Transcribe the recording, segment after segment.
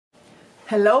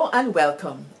Hello and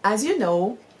welcome. As you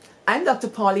know, I'm Dr.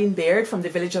 Pauline Baird from the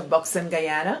village of Buxton,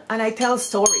 Guyana, and I tell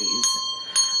stories.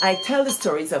 I tell the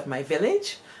stories of my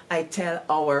village. I tell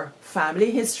our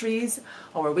family histories,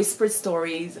 our whispered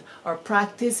stories, our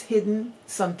practice hidden,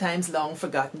 sometimes long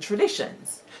forgotten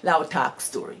traditions. Lao talk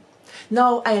story.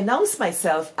 Now, I announce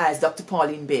myself as Dr.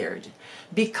 Pauline Baird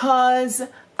because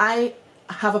I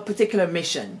have a particular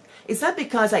mission. It's not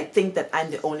because I think that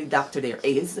I'm the only doctor there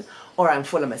is, or I'm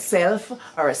full of myself,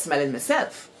 or I smell in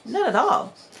myself. Not at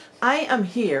all. I am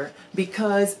here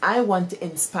because I want to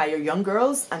inspire young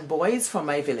girls and boys from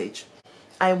my village.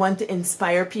 I want to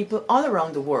inspire people all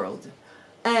around the world.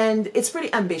 And it's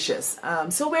pretty ambitious.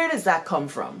 So where does that come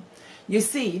from? You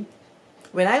see,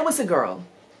 when I was a girl,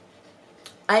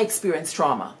 I experienced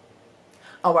trauma.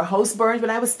 Our house burned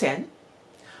when I was 10.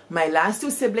 My last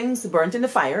two siblings burnt in the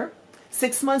fire.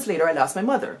 6 months later, I lost my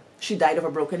mother. She died of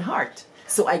a broken heart.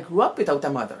 So I grew up without a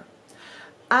mother.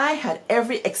 I had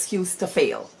every excuse to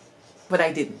fail, but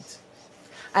I didn't.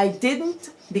 I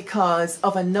didn't because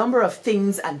of a number of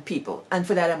things and people, and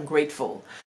for that I'm grateful.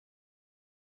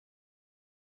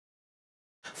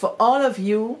 For all of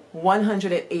you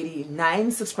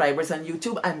 189 subscribers on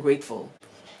YouTube, I'm grateful.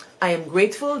 I am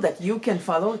grateful that you can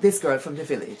follow this girl from the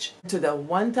village. To the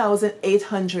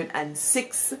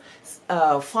 1,806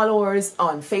 followers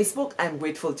on Facebook, I'm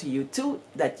grateful to you too,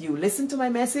 that you listen to my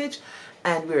message,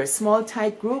 and we're a small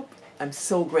tight group. I'm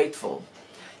so grateful.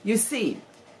 You see,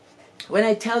 when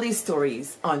I tell these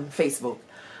stories on Facebook,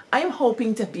 I'm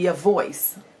hoping to be a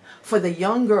voice for the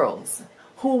young girls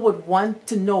who would want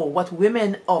to know what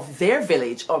women of their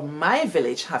village or my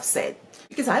village have said.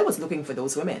 Because I was looking for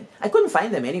those women. I couldn't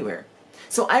find them anywhere.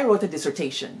 So I wrote a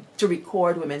dissertation to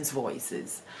record women's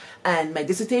voices. And my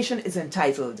dissertation is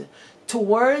entitled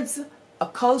Towards a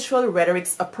Cultural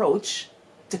Rhetorics Approach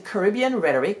to Caribbean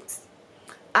Rhetorics,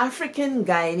 African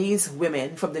Guyanese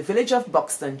Women from the Village of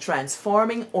Buxton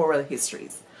Transforming Oral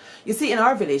Histories. You see, in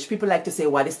our village, people like to say,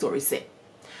 what the story say?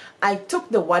 I took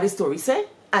the what the story say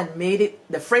and made it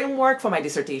the framework for my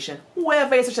dissertation,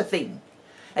 whoever is such a thing.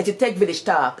 I should take village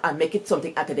talk and make it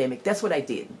something academic. That's what I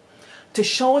did, to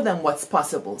show them what's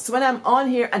possible. So when I'm on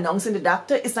here announcing the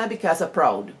doctor, it's not because I'm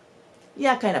proud.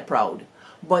 Yeah, kind of proud,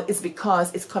 but it's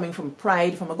because it's coming from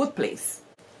pride, from a good place.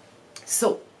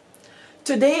 So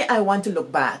today I want to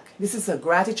look back. This is a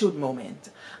gratitude moment.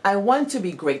 I want to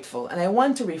be grateful, and I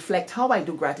want to reflect how I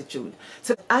do gratitude.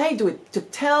 So I do it to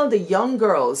tell the young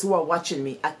girls who are watching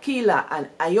me, Akila and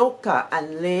Ayoka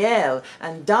and Leel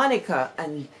and Donica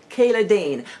and Kayla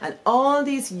Dane and all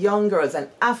these young girls and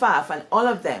Afaf and all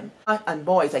of them and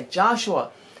boys like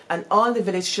Joshua and all the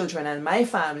village children and my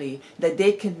family, that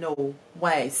they can know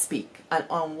why I speak and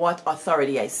on what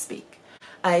authority I speak.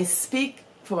 I speak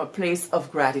from a place of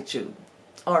gratitude.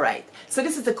 All right, so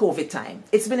this is the COVID time.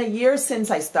 It's been a year since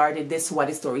I started this What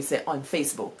the Story Say on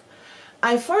Facebook.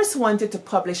 I first wanted to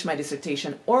publish my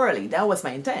dissertation orally. That was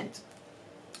my intent.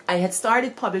 I had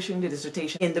started publishing the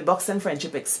dissertation in the Buxton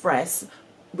Friendship Express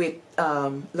with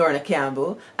Lorna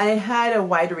Campbell, and it had a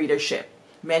wide readership,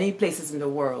 many places in the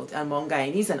world, among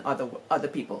Guyanese and other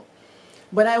people.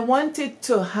 But I wanted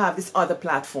to have this other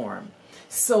platform.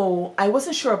 So I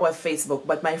wasn't sure about Facebook,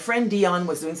 but my friend Dion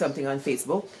was doing something on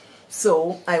Facebook.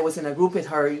 So I was in a group with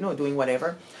her, you know, doing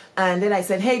whatever. And then I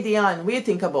said, hey, Dion, what do you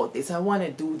think about this? I want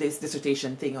to do this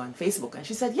dissertation thing on Facebook. And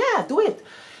she said, yeah, do it.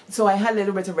 So I had a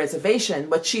little bit of reservation,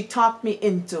 but she talked me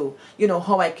into, you know,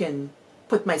 how I can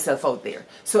put myself out there.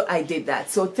 So I did that.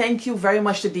 So thank you very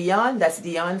much to Dion. That's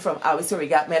Dion from Our Story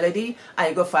Got Melody.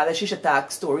 I go father, she should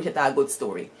talk story, she talk good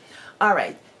story. All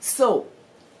right. So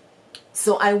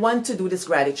I want to do this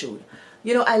gratitude.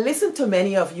 You know, I listen to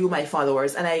many of you, my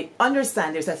followers, and I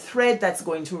understand there's a thread that's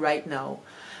going through right now.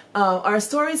 Our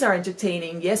stories are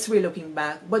entertaining. Yes, we're looking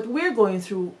back, but we're going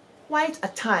through quite a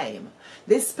time.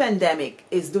 This pandemic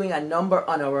is doing a number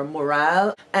on our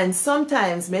morale, and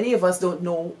sometimes many of us don't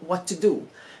know what to do.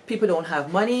 People don't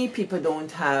have money, people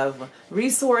don't have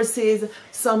resources,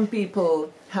 some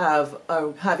people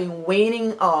are having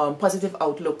waning positive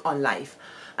outlook on life.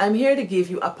 I'm here to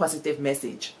give you a positive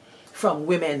message from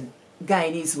women,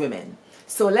 Guyanese women.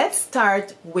 So let's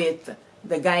start with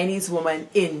the Guyanese woman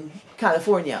in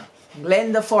California,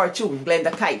 Glenda Fortune,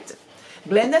 Glenda Kite.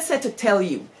 Glenda said to tell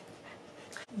you,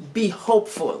 be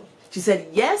hopeful. She said,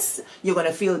 yes, you're going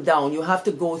to feel down. You have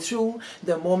to go through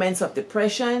the moments of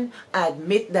depression,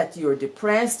 admit that you're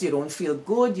depressed, you don't feel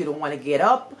good, you don't want to get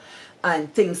up,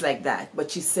 and things like that.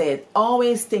 But she said,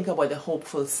 always think about the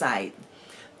hopeful side.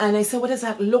 And I said, what does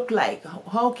that look like?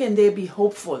 How can they be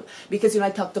hopeful? Because, I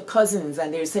talk to cousins,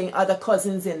 and they're saying other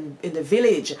cousins in the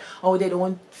village, oh, they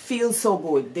don't feel so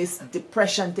good. This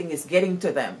depression thing is getting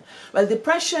to them. Well,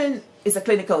 depression is a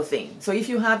clinical thing. So if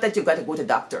you have that, you've got to go to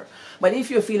doctor. But if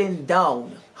you're feeling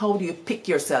down, how do you pick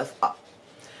yourself up?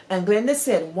 And Glenda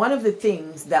said, one of the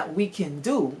things that we can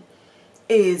do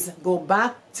is go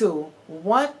back to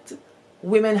what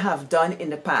women have done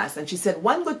in the past. And she said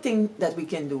one good thing that we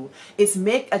can do is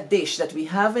make a dish that we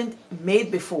haven't made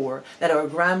before, that our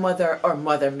grandmother or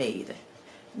mother made.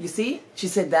 You see, she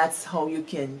said that's how you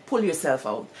can pull yourself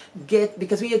out.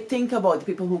 Because when you think about the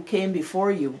people who came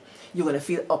before you, you're going to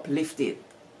feel uplifted.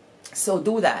 So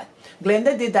do that.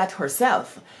 Glenda did that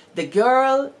herself. The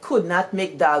girl could not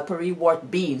make dal puri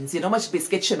worth beans. You know how much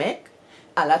biscuit she make?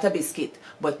 A lot of biscuit.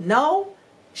 But now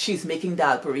she's making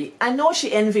dal puri. I know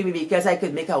she envied me because I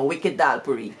could make a wicked dal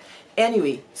puri.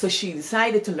 Anyway, so she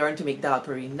decided to learn to make dal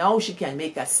puri. Now she can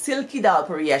make a silky dal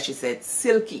puri, as she said,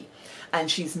 silky.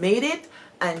 And she's made it,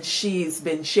 and she's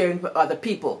been sharing with other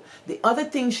people. The other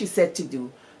thing she said to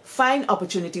do, find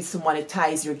opportunities to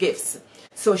monetize your gifts.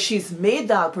 So she's made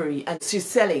dal puri, and she's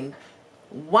selling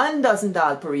 1 dozen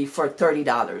dal puri for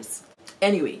 $30.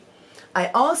 Anyway, I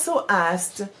also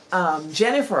asked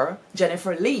Jennifer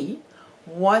Lee,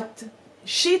 what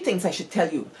she thinks I should tell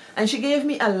you. And she gave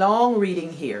me a long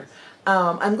reading here.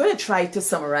 I'm going to try to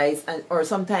summarize or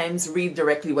sometimes read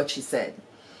directly what she said.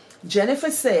 Jennifer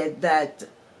said that,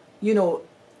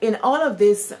 in all of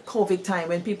this COVID time,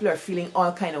 when people are feeling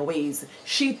all kind of ways,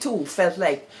 she too felt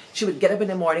like she would get up in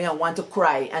the morning and want to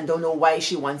cry and don't know why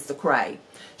she wants to cry.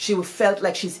 She felt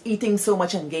like she's eating so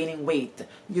much and gaining weight,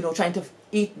 trying to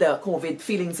eat the COVID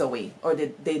feelings away, or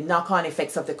the knock-on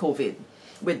effects of the COVID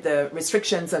with the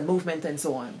restrictions and movement and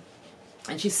so on.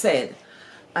 And she said,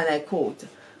 and I quote,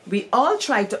 "We all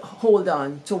try to hold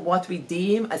on to what we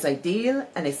deem as ideal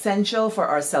and essential for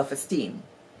our self-esteem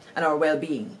and our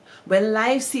well-being, when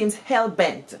life seems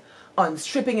hell-bent on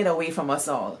stripping it away from us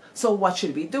all. So what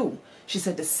should we do?" She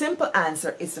said the simple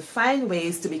answer is to find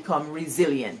ways to become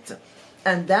resilient.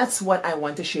 And that's what I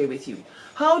want to share with you.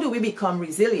 How do we become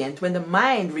resilient when the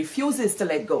mind refuses to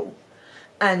let go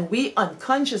and we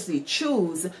unconsciously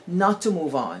choose not to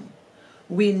move on?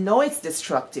 We know it's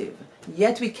destructive,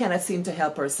 yet we cannot seem to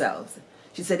help ourselves.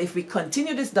 She said if we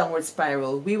continue this downward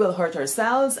spiral, we will hurt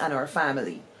ourselves and our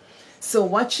family. So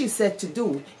what she said to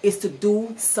do is to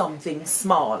do something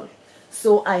small.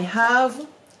 So I have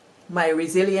my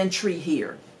resilient tree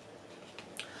here.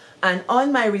 And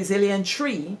on my resilient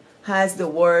tree has the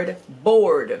word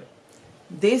bored.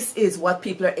 This is what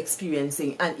people are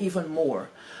experiencing and even more.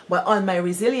 But on my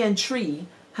resilient tree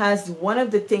has one of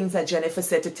the things that Jennifer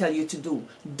said to tell you to do.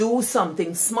 Do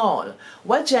something small.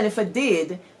 What Jennifer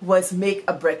did was make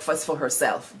a breakfast for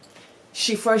herself.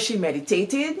 She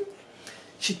meditated.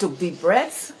 She took deep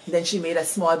breaths, then she made a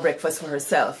small breakfast for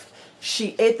herself.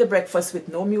 She ate the breakfast with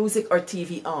no music or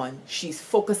TV on. She's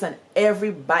focused on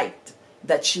every bite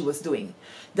that she was doing,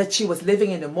 that she was living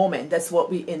in the moment. That's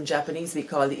what we in Japanese we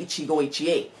call the ichigo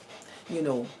ichie.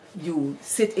 You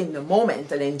sit in the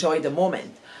moment and enjoy the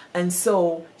moment. And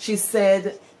so she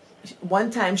said one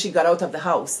time she got out of the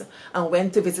house and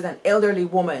went to visit an elderly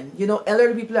woman.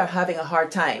 Elderly people are having a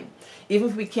hard time. Even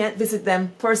if we can't visit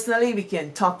them personally, we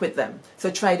can talk with them.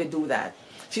 So try to do that.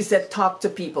 She said, talk to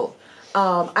people.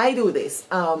 I do this.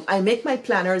 I make my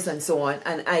planners and so on,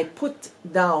 and I put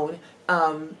down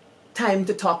time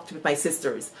to talk to my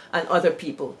sisters and other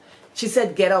people. She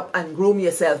said, get up and groom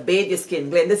yourself, bathe your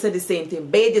skin. Glenda said the same thing.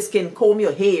 Bathe your skin, comb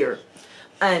your hair,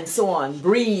 and so on.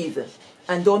 Breathe,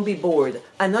 and don't be bored.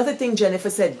 Another thing Jennifer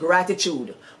said,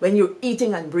 gratitude. When you're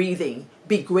eating and breathing,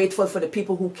 be grateful for the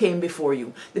people who came before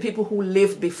you, the people who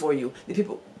lived before you, the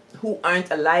people who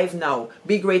aren't alive now.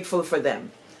 Be grateful for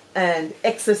them. And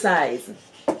exercise.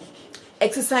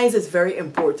 Exercise is very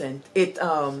important. It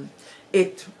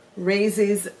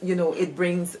raises, it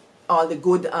brings all the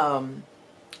good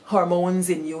hormones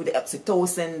in you, the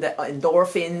oxytocin, the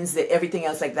endorphins, everything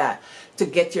else like that, to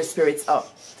get your spirits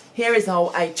up. Here is how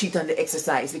I cheat on the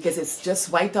exercise, because it's just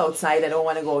white outside. I don't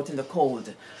want to go out in the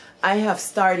cold. I have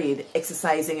started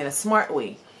exercising in a smart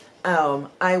way.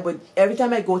 Every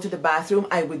time I go to the bathroom,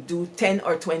 I would do 10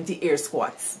 or 20 air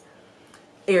squats.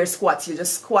 Air squats, you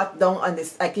just squat down on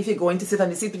this, like if you're going to sit on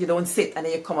the seat, but you don't sit, and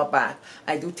then you come up back.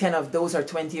 I do 10 of those or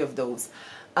 20 of those.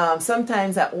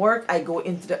 Sometimes at work, I go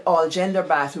into the all-gender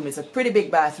bathroom. It's a pretty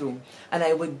big bathroom, and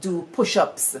I would do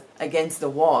push-ups against the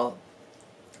wall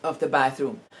of the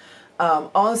bathroom.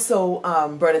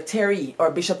 Brother Terry,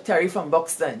 or Bishop Terry from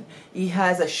Buxton, he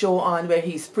has a show on where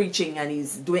he's preaching and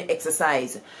he's doing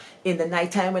exercise. In the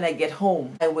nighttime when I get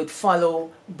home, I would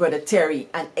follow Brother Terry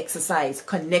and exercise,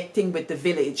 connecting with the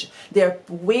village. There are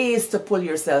ways to pull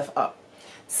yourself up.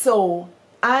 So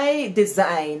I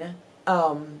design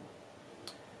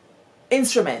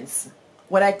instruments,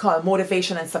 what I call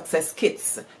motivation and success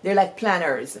kits. They're like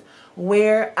planners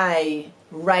where I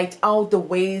write out the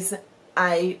ways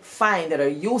I find that are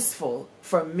useful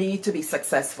for me to be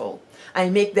successful. I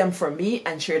make them for me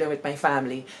and share them with my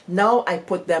family. Now I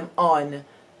put them on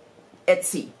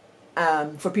Etsy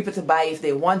for people to buy if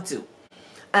they want to.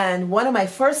 And one of my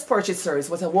first purchasers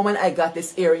was a woman I got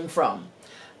this earring from,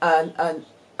 an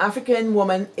African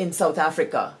woman in South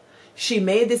Africa. She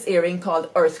made this earring called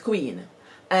Earth Queen.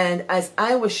 And as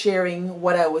I was sharing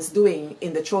what I was doing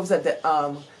in the throes of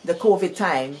the COVID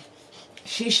time,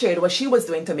 she shared what she was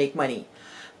doing to make money.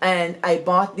 And I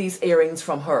bought these earrings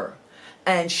from her.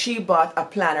 And she bought a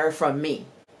planner from me,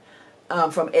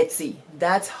 from Etsy.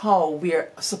 That's how we're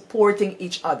supporting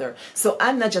each other. So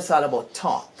I'm not just all about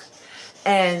talk.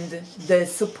 And the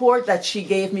support that she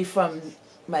gave me from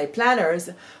my planners,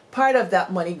 part of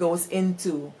that money goes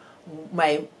into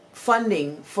my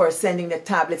funding for sending the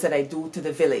tablets that I do to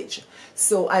the village.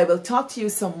 So I will talk to you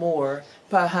some more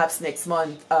perhaps next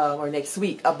month or next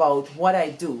week about what I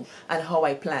do and how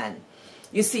I plan.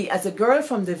 You see, as a girl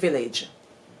from the village,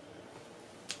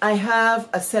 I have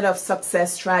a set of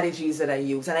success strategies that I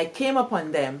use, and I came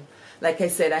upon them. Like I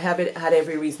said, I haven't had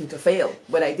every reason to fail,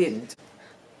 but I didn't.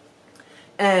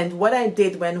 And what I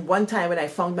did one time when I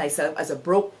found myself as a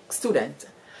broke student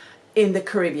in the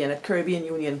Caribbean, at Caribbean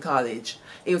Union College,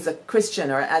 it was a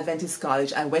Christian or Adventist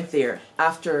college. I went there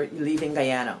after leaving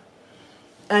Guyana.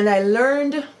 And I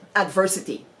learned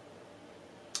adversity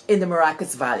in the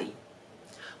Maracas Valley.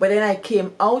 But then I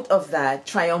came out of that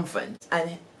triumphant.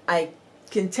 And I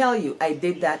can tell you I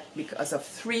did that because of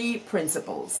 3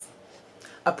 principles: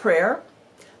 a prayer,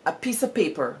 a piece of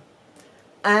paper,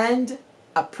 and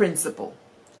a principle.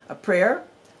 A prayer,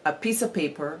 a piece of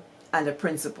paper, and a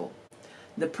principle.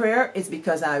 The prayer is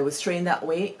because I was trained that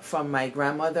way from my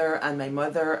grandmother and my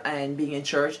mother, and being in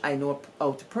church, I know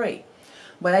how to pray.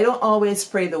 But I don't always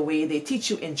pray the way they teach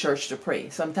you in church to pray.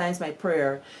 Sometimes my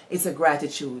prayer is a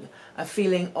gratitude, a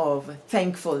feeling of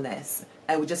thankfulness.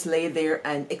 I would just lay there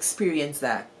and experience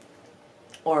that.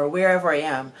 Or wherever I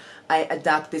am, I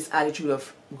adopt this attitude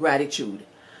of gratitude.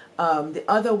 The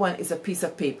other one is a piece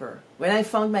of paper. When I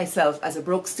found myself as a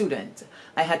broke student,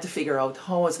 I had to figure out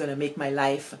how I was going to make my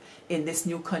life in this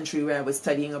new country where I was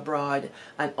studying abroad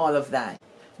and all of that.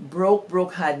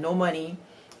 Broke, had no money.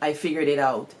 I figured it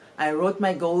out. I wrote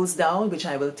my goals down, which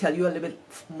I will tell you a little bit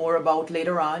more about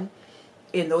later on.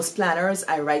 In those planners,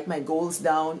 I write my goals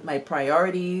down, my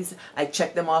priorities. I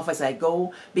check them off as I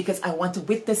go because I want to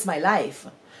witness my life.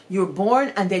 You're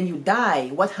born and then you die.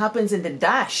 What happens in the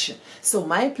dash? So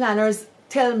my planners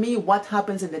tell me what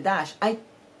happens in the dash. I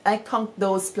count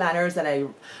those planners that I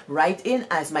write in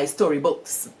as my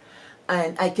storybooks.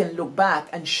 And I can look back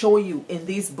and show you in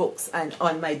these books and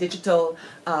on my digital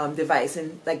device.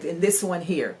 And like in this one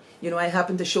here, you know, I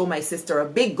happen to show my sister a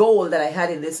big goal that I had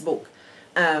in this book.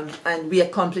 And we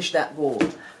accomplished that goal.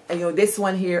 And you know, this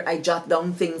one here, I jot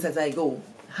down things as I go,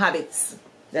 habits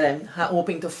that I'm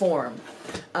hoping to form.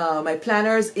 My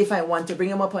planners, if I want to bring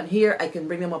them up on here, I can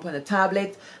bring them up on a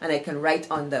tablet and I can write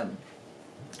on them.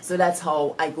 So that's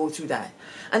how I go through that.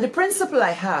 And the principle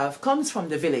I have comes from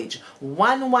the village.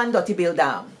 One dirty build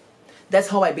down. That's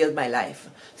how I build my life.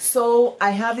 So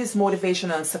I have these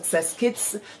motivational success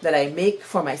kits that I make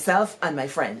for myself and my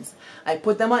friends. I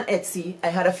put them on Etsy. I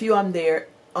had a few on there.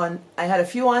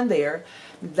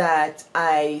 That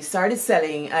I started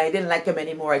selling. I didn't like them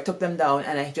anymore. I took them down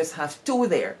and I just have 2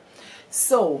 there.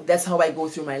 So that's how I go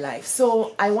through my life.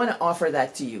 So I want to offer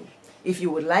that to you. If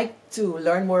you would like to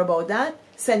learn more about that,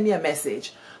 send me a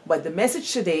message. But the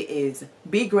message today is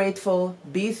be grateful,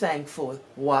 be thankful,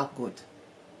 walk good.